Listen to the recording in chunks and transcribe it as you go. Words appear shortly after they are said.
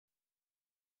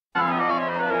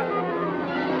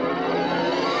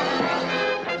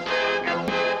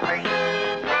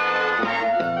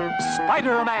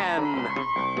Spider-Man!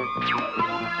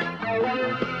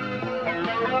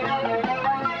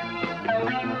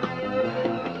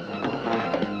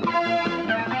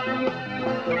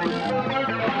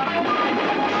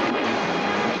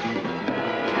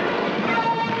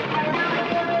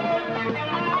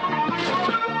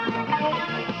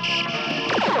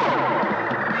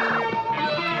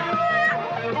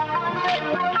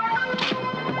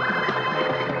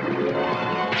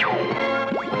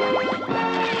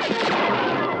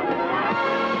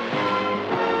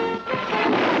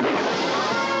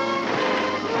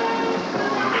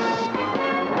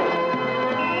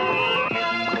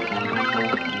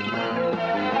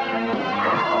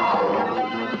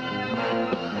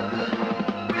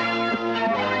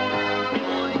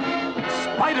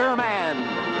 Spider-Man!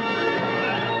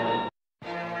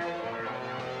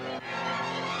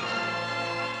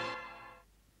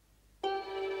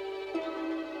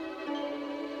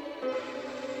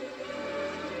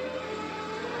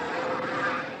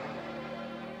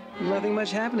 Nothing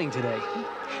much happening today.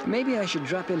 Maybe I should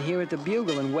drop in here at the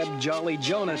Bugle and web Jolly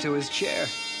Jonah to his chair.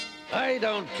 I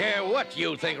don't care what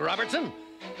you think, Robertson.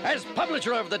 As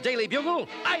publisher of the Daily Bugle,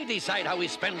 I decide how we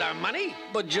spend our money.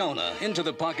 But Jonah, into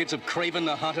the pockets of Kraven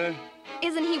the Hunter?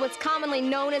 Isn't he what's commonly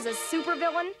known as a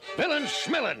supervillain? Villain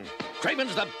Schmillen.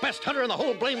 Kraven's the best hunter in the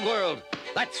whole blamed world.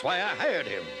 That's why I hired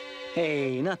him.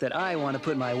 Hey, not that I want to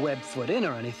put my web foot in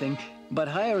or anything, but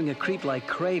hiring a creep like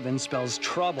Kraven spells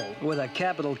trouble with a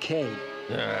capital K.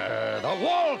 The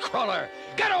wall crawler!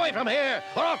 Get away from here,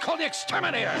 or I'll call the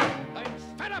exterminator! I'm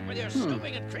fed up with your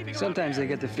snooping and creeping. Sometimes I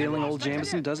get the feeling old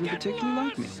Jameson doesn't particularly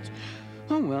like me.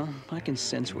 Oh well, I can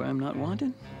sense where I'm not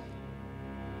wanted.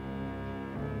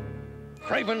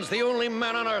 Kraven's the only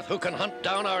man on Earth who can hunt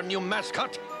down our new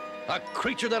mascot. A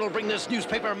creature that'll bring this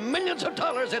newspaper millions of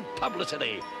dollars in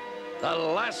publicity. The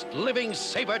last living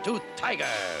saber-toothed tiger.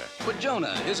 But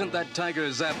Jonah, isn't that tiger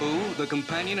Zabu the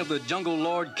companion of the jungle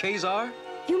lord Kazar?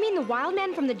 You mean the wild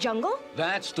man from the jungle?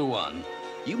 That's the one.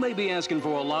 You may be asking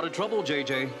for a lot of trouble,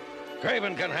 JJ.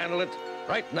 Kraven can handle it.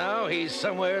 Right now, he's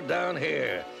somewhere down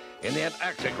here, in the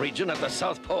Antarctic region at the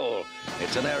South Pole.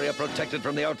 It's an area protected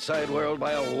from the outside world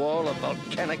by a wall of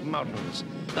volcanic mountains.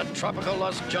 The tropical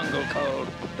lost jungle called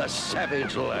the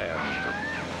Savage Land.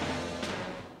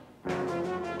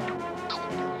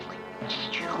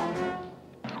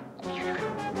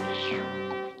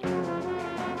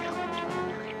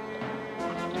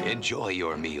 Enjoy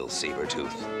your meal,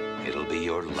 Sabertooth. It'll be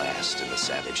your last in the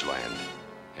Savage Land.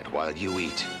 And while you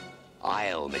eat,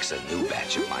 I'll mix a new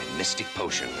batch of my mystic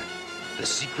potion. The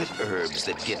secret herbs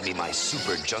that give me my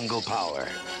super jungle power.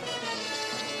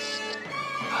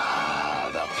 Ah,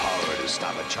 the power to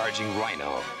stop a charging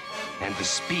rhino. And the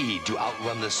speed to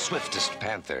outrun the swiftest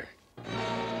panther.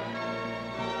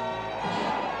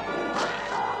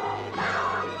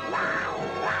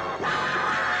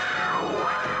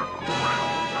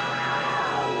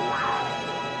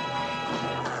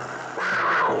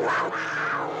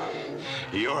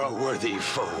 You're a worthy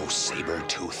foe,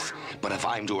 Sabertooth. But if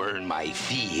I'm to earn my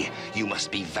fee, you must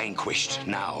be vanquished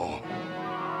now.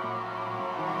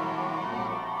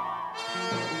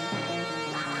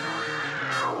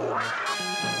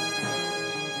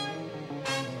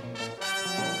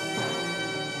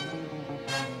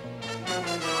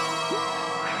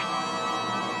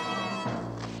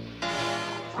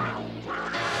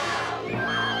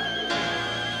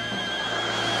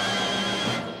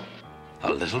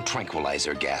 A little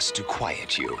tranquilizer gas to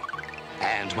quiet you.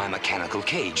 And my mechanical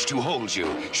cage to hold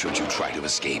you, should you try to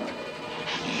escape.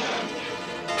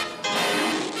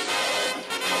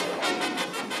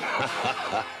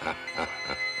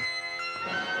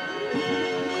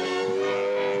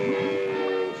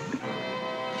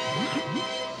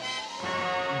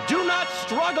 Do not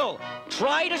struggle!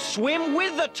 Try to swim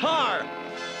with the tar!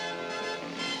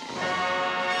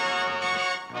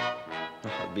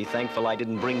 I'd be thankful I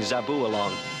didn't bring Zabu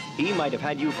along. He might have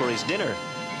had you for his dinner,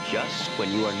 just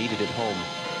when you are needed at home.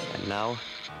 And now,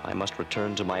 I must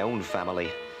return to my own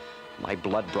family, my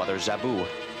blood brother Zabu.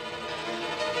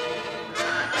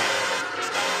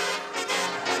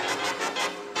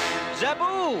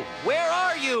 Zabu, where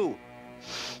are you?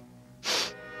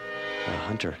 A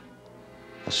hunter,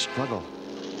 a struggle.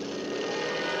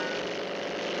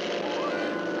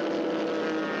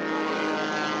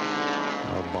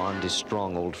 Our bond is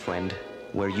strong, old friend.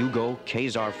 Where you go,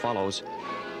 Kazar follows.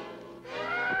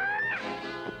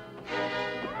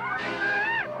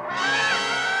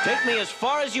 Take me as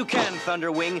far as you can,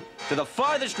 Thunderwing, to the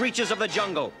farthest reaches of the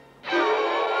jungle.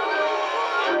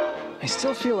 I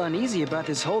still feel uneasy about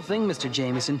this whole thing, Mr.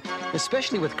 Jameson,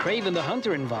 especially with Kraven the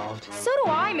Hunter involved. So do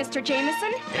I, Mr.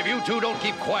 Jameson. If you two don't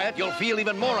keep quiet, you'll feel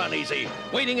even more uneasy,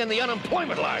 waiting in the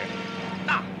unemployment line.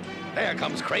 Ah, there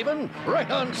comes Kraven, right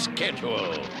on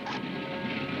schedule.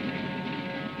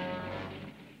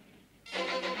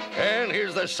 And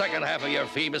here's the second half of your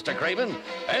fee, Mr. Kraven.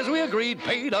 As we agreed,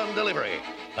 paid on delivery.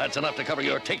 That's enough to cover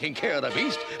your taking care of the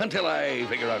beast until I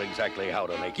figure out exactly how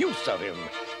to make use of him.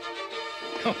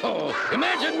 Oh,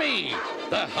 imagine me,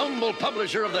 the humble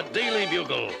publisher of the Daily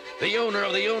Bugle, the owner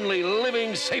of the only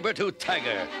living saber-toothed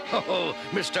tiger. Oh,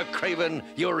 Mr. Kraven,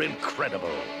 you're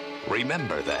incredible.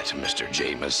 Remember that, Mr.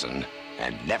 Jameson,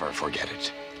 and never forget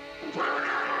it.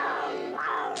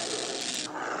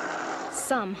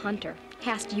 Some hunter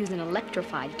has to use an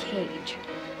electrified cage.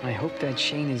 I hope that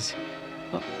chain is...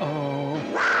 Uh-oh.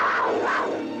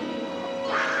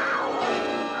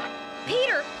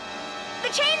 Peter! The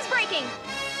chain's breaking!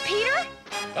 Peter?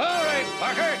 All right,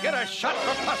 Parker, get a shot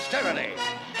for posterity.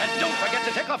 And don't forget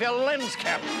to take off your lens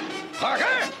cap.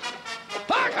 Parker?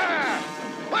 Parker!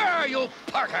 Where are you,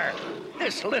 Parker?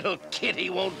 This little kitty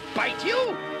won't bite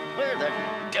you. Where the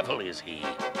devil is he?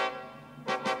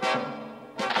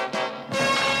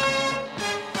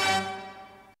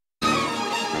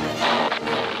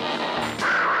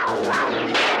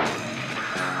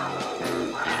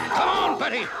 Come on,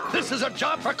 Betty. This is a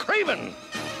job for Kraven.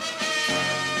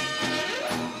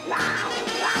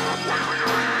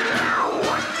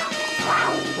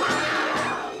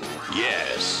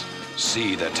 Yes.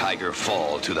 See the tiger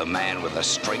fall to the man with the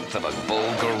strength of a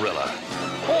bull gorilla.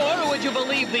 Or would you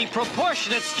believe the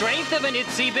proportionate strength of an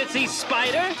itsy-bitsy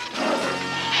spider?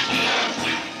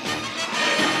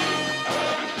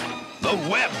 The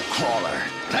web crawler.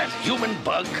 That human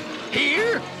bug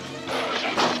here?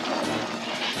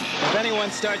 If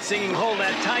anyone starts singing Hold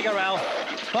That Tiger Owl,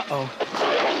 uh-oh,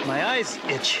 my eyes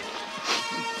itch.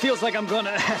 Feels like I'm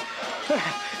gonna...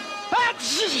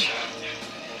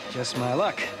 Just my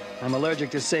luck. I'm allergic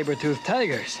to saber-toothed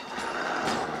tigers.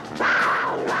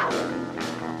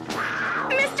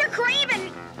 Mr.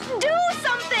 Kraven, do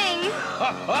something!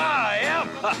 I am.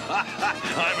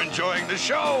 I'm enjoying the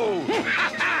show.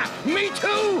 Me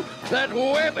too. That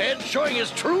webhead showing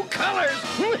his true colors.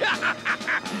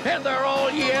 And they're all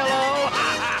yellow.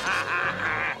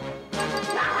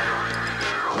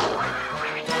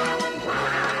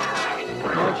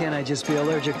 Why can't I just be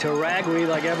allergic to ragweed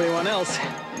like everyone else?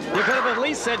 You could have at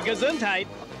least said Gesundheit.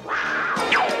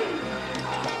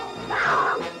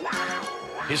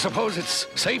 You suppose it's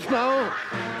safe now?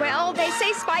 Well, they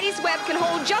say Spidey's web can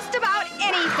hold just about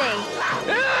anything.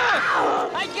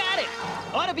 I got it!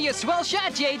 Ought to be a swell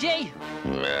shot, JJ.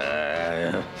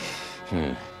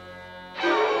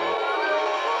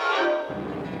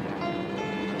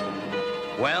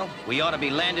 Well, we ought to be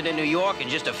landed in New York in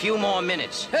just a few more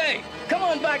minutes. Hey, come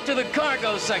on back to the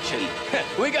cargo section.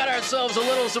 We got ourselves a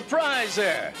little surprise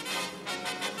here.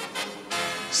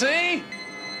 See?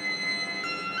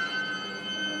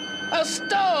 A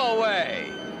stowaway.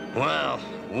 Well,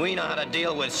 we know how to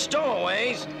deal with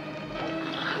stowaways.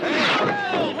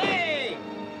 Hey! Hey!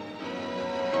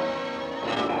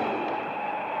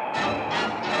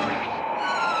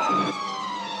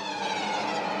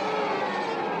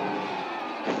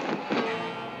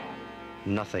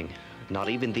 Nothing, not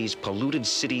even these polluted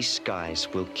city skies,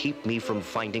 will keep me from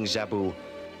finding Zabu.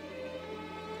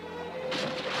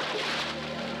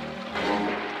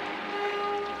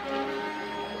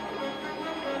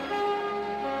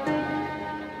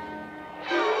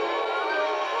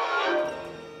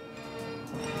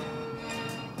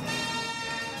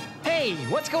 Hey,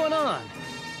 what's going on?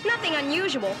 Nothing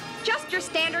unusual, just your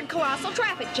standard colossal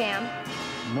traffic jam.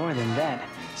 More than that,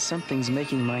 something's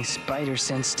making my spider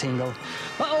sense tingle.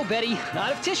 Uh-oh, Betty,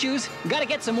 out of tissues. Gotta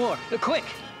get some more, quick.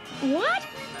 What?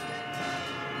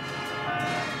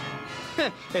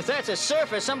 If that's a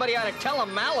surfer, somebody ought to tell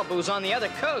him Malibu's on the other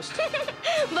coast.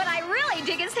 But I really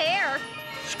dig his hair.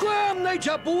 Scram,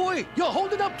 nature boy! You're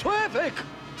holding up traffic!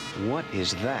 What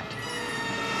is that?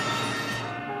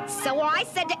 So I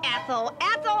said to Ethel,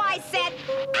 I said,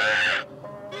 ah!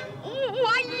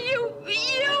 Why, you...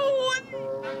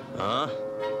 Huh?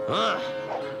 Huh?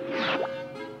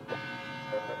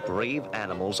 Brave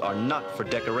animals are not for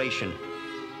decoration.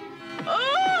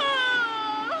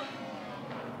 Ah!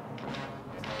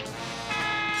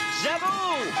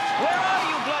 Zabu! Where are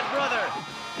you, blood brother?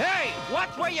 Hey,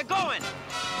 watch where you're going!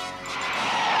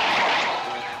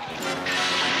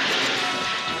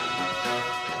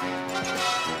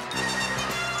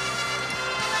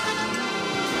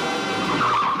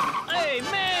 Hey,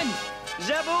 man!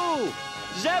 Zabu!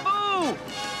 Zabu!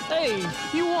 Hey,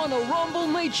 you wanna rumble,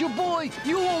 Nature Boy?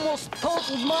 You almost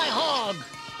totaled my hog!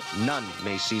 None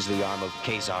may seize the arm of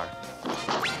Kazar.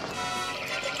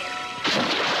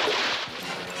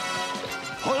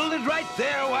 Hold it right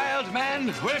there, wild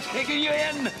man. We're taking you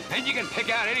in, and you can pick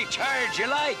out any charge you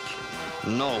like.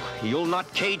 No, you'll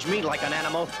not cage me like an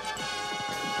animal.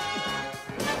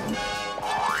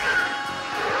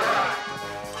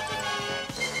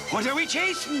 What are we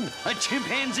chasing? A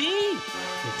chimpanzee?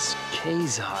 It's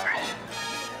Kazar.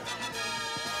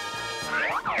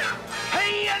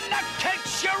 Hey, you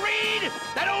nutcase, you read!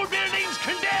 That old building's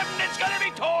condemned. It's gonna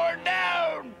be torn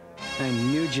down. I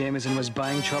knew Jameson was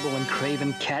buying trouble when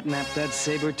Kraven catnapped that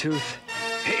saber-tooth.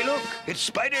 Hey, look, it's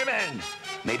Spider-Man.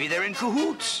 Maybe they're in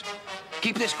cahoots.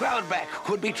 Keep this crowd back.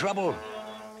 Could be trouble.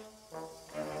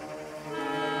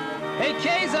 Hey,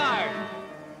 Kazar!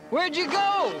 Where'd you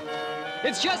go?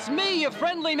 It's just me, your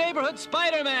friendly neighborhood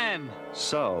Spider-Man.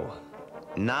 So,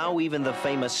 now even the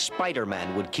famous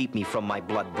Spider-Man would keep me from my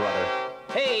blood brother.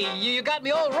 Hey, you got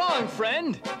me all wrong,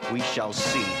 friend. We shall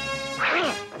see.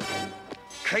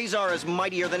 Kazar is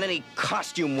mightier than any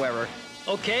costume wearer.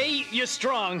 Okay, you're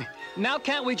strong. Now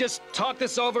can't we just talk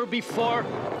this over before...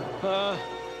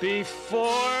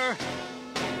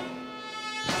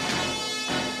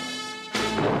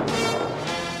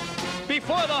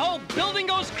 before the whole building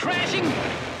goes crashing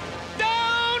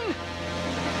down?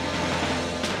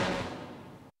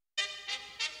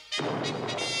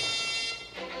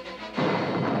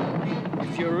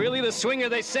 If you're really the swinger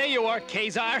they say you are,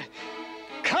 Kazar,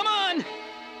 come on!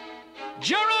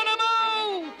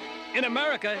 Geronimo! In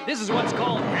America, this is what's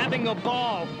called having a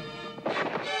ball.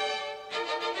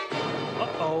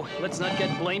 Uh-oh, let's not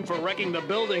get blamed for wrecking the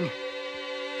building.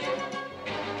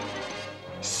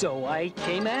 So I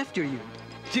came after you,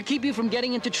 to keep you from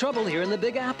getting into trouble here in the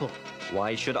Big Apple.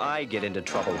 Why should I get into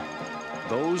trouble?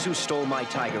 Those who stole my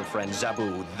tiger friend,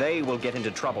 Zabu, they will get into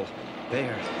trouble.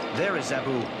 There is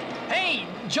Zabu. Hey,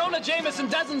 Jonah Jameson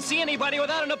doesn't see anybody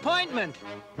without an appointment.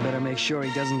 Better make sure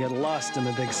he doesn't get lost in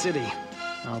the big city.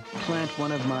 I'll plant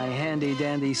one of my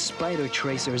handy-dandy spider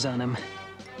tracers on him.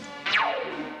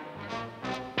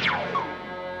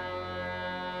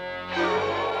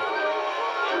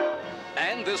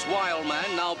 And this wild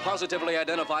man, now positively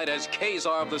identified as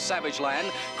Kazar of the Savage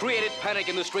Land, created panic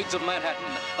in the streets of Manhattan.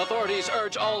 Authorities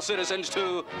urge all citizens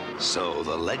to... So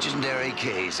the legendary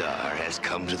Kazar has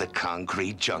come to the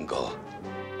concrete jungle.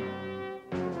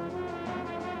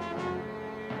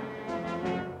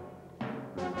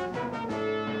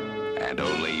 And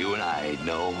only you and I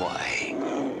know why.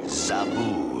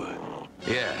 Zabu.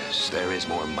 Yes, there is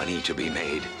more money to be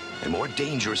made, and more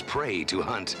dangerous prey to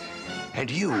hunt. And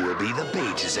you will be the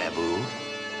bait, Zabu.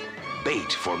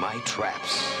 Bait for my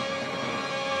traps.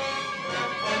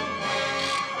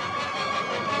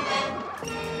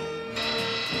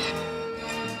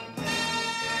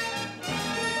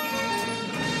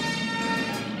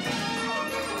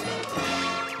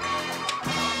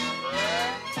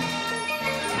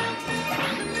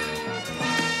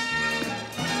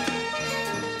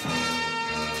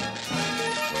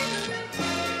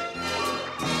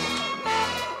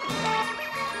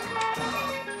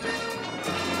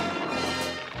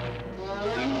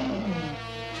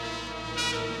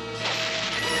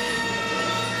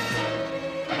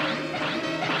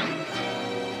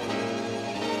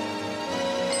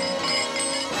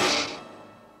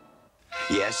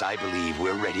 Yes, I believe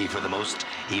we're ready for the most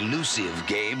elusive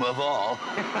game of all.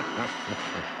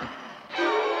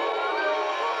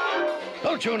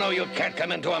 Don't you know you can't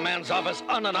come into a man's office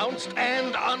unannounced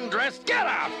and undressed? Get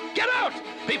out! Get out!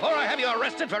 Before I have you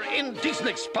arrested for indecent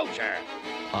exposure.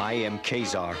 I am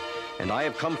Kazar, and I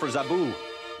have come for Zabu.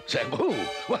 Zabu?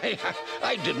 Why,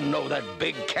 I didn't know that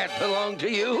big cat belonged to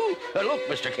you. Look,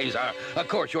 Mr. Kazar, of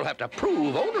course you'll have to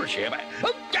prove ownership.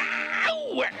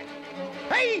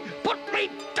 Hey, put me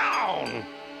down!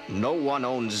 No one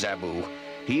owns Zabu.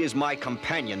 He is my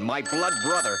companion, my blood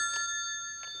brother.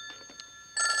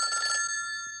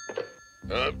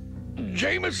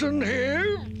 Jameson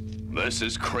here? This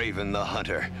is Kraven the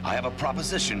Hunter. I have a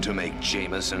proposition to make,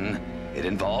 Jameson. It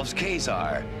involves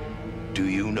Kazar. Do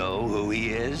you know who he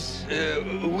is?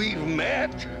 We've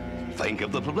met? Think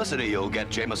of the publicity you'll get,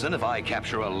 Jameson, if I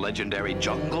capture a legendary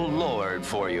jungle lord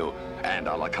for you. And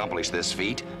I'll accomplish this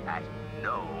feat at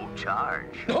no charge.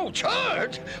 No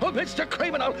charge? Oh, Mr.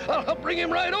 Kraven, I'll help bring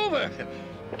him right over.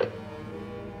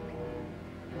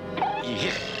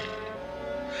 Yeah.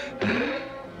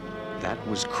 That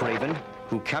was Kraven,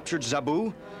 who captured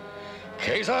Zabu?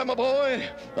 Kazar, my boy,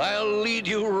 I'll lead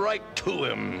you right to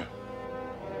him.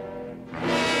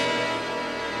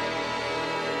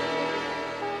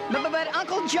 But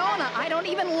Uncle Jonah, I don't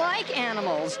even like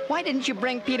animals. Why didn't you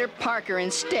bring Peter Parker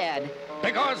instead?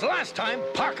 Because last time,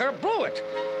 Parker blew it.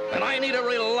 And I need a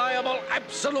reliable,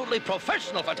 absolutely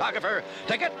professional photographer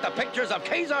to get the pictures of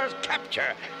Kazar's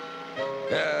capture.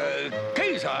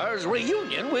 Kazar's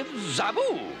reunion with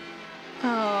Zabu.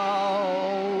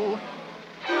 Oh.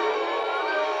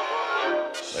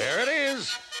 There it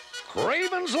is.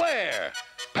 Kraven's Lair.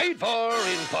 Paid for,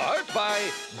 in part, by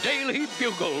Daily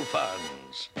Bugle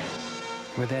funds.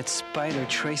 With that spider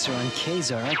tracer on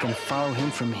Kazar, I can follow him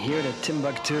from here to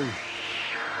Timbuktu.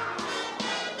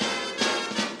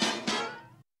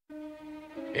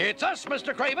 It's us,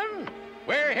 Mr. Kraven.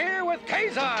 We're here with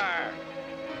Kazar.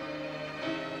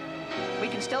 We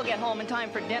can still get home in time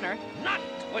for dinner. Not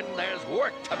when there's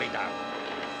work to be done.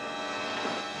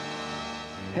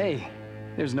 Hey,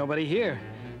 there's nobody here.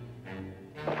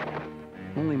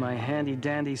 Only my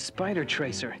handy-dandy spider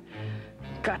tracer.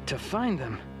 Got to find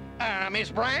them. Miss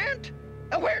Brandt?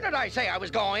 Where did I say I was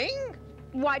going?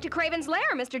 Why, to Kraven's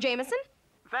Lair, Mr. Jameson.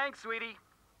 Thanks, sweetie.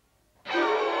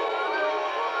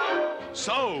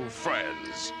 So,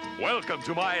 friends, welcome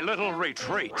to my little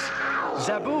retreat.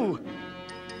 Zabu!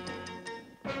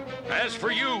 As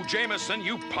for you, Jameson,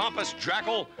 you pompous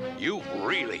jackal, you've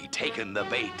really taken the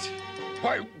bait.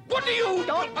 Why, what do you...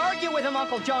 Don't argue with him,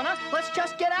 Uncle Jonah. Let's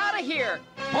just get out of here.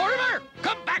 Mortimer,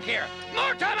 come back here!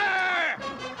 Mortimer!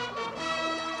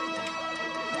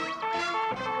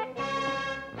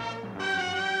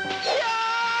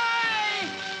 Yay!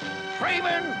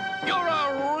 Kraven, you're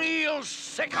a real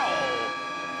sicko.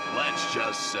 Let's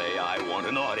just say I want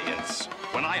an audience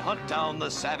when I hunt down the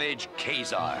savage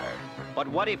Kazar. But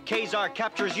what if Kazar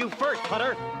captures you first,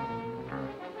 Hunter?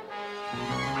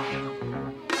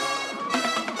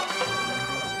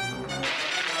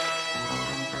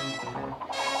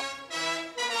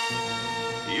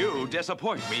 You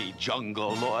disappoint me,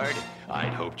 Jungle Lord.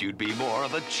 I'd hoped you'd be more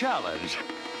of a challenge.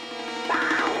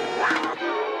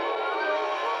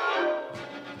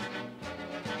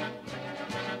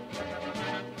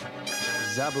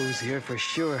 Zabu's here for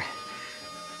sure.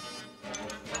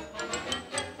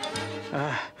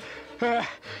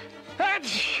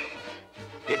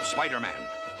 It's Spider-Man.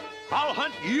 I'll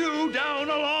hunt you down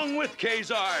along with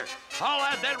Kazar. I'll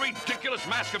add that ridiculous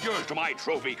mask of yours to my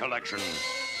trophy collection.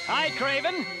 Hi,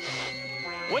 Kraven.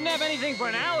 Wouldn't have anything for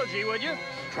an allergy, would you?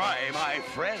 Try my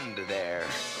friend there.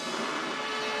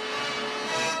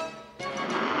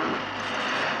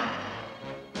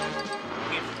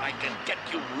 If I can get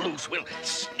you loose, we'll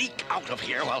sneak out of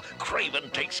here while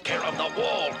Kraven takes care of the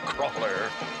wall crawler.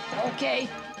 Okay,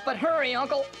 but hurry,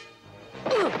 Uncle.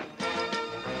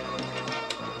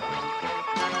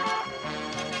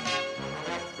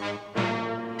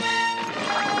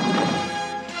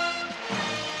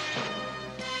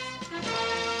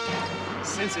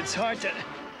 Since it's hard to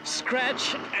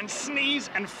scratch and sneeze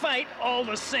and fight all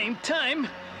the same time,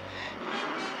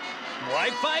 why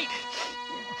fight?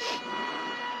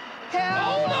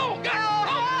 Help! Oh, no! Get out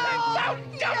of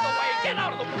the way! Get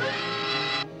out of the way!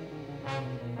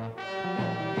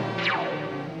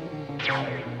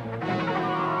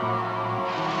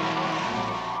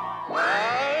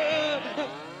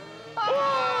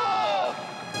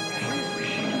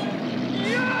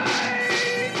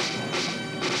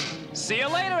 See you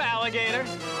later, alligator.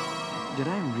 Did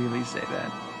I really say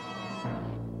that?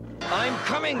 I'm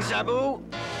coming, Zabu.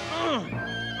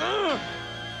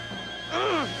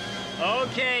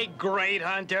 Okay, great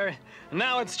hunter.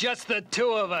 Now it's just the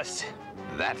two of us.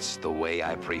 That's the way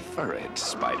I prefer it,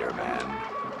 Spider-Man.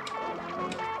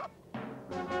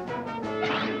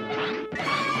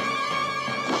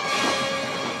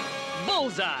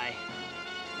 Bullseye.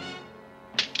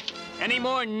 Any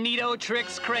more neato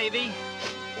tricks, Cravey?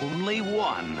 Only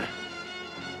one.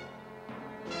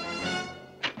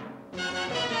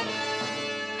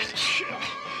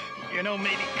 You know,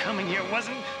 maybe coming here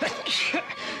wasn't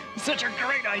such a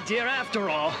great idea after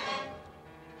all.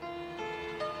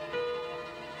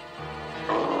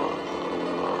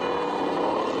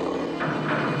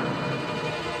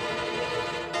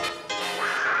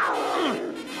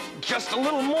 Just a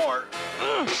little more.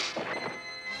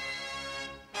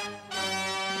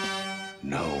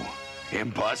 No,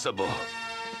 impossible.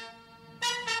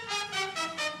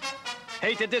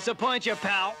 Hate to disappoint you,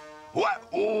 pal.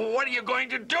 What are you going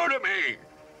to do to me?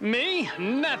 Me?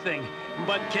 Nothing.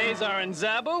 But Kazar and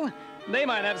Zabu, they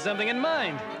might have something in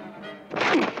mind.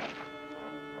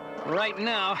 Right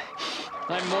now,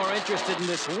 I'm more interested in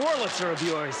this Wurlitzer of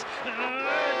yours.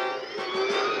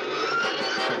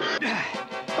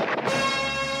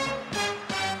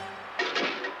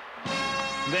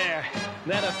 There.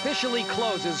 That officially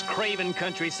closes Kraven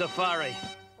Country Safari.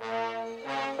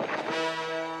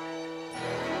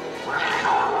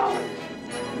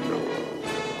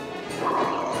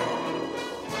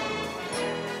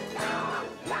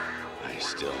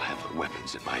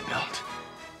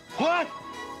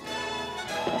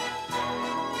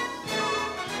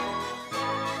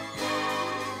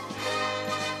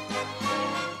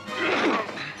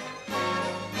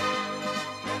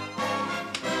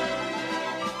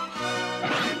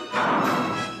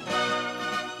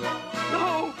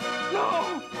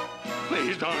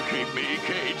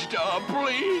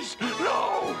 please,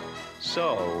 no!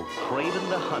 So, Craven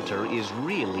the Hunter is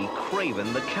really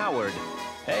Craven the Coward.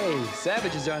 Hey,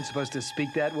 savages aren't supposed to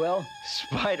speak that well.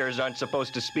 Spiders aren't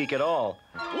supposed to speak at all.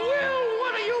 Will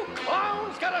one of you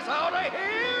clowns get us out of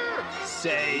here?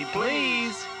 Say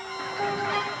please.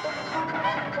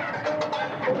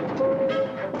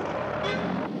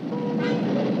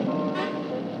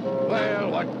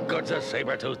 Well, what good's a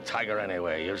saber-toothed tiger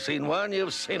anyway? You've seen one,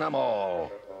 you've seen them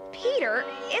all. Peter,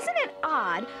 isn't it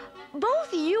odd?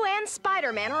 Both you and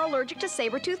Spider-Man are allergic to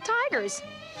saber-toothed tigers.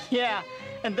 Yeah,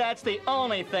 and that's the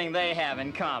only thing they have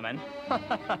in common.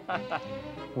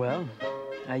 Well,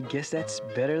 I guess that's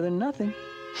better than nothing.